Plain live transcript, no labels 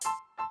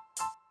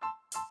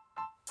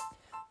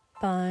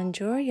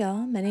Bonjour,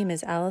 y'all. My name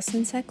is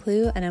Allison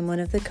Saclou, and I'm one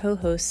of the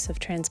co-hosts of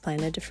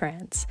Transplanted to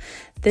France.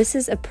 This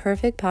is a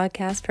perfect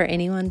podcast for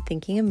anyone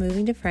thinking of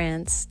moving to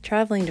France,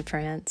 traveling to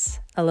France,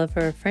 a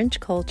lover of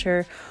French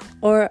culture,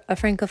 or a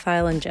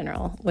Francophile in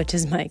general, which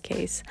is my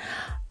case.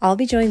 I'll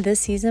be joined this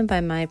season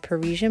by my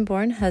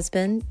Parisian-born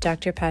husband,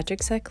 Dr.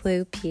 Patrick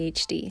Saclou,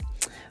 PhD.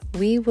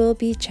 We will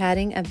be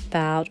chatting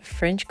about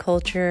French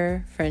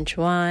culture, French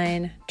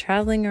wine,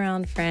 traveling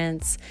around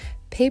France,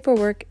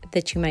 paperwork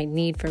that you might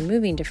need for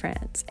moving to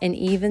France, and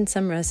even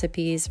some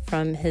recipes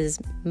from his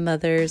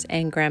mother's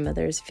and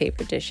grandmother's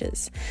favorite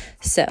dishes.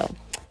 So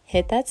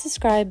hit that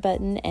subscribe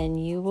button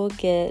and you will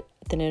get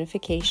the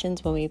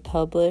notifications when we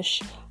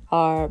publish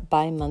our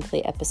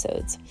bi-monthly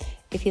episodes.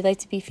 If you'd like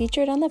to be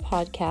featured on the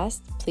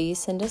podcast, please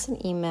send us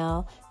an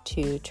email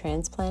to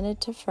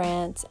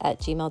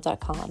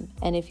transplantedtofrance@gmail.com.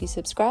 And if you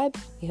subscribe,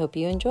 we hope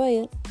you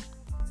enjoy it.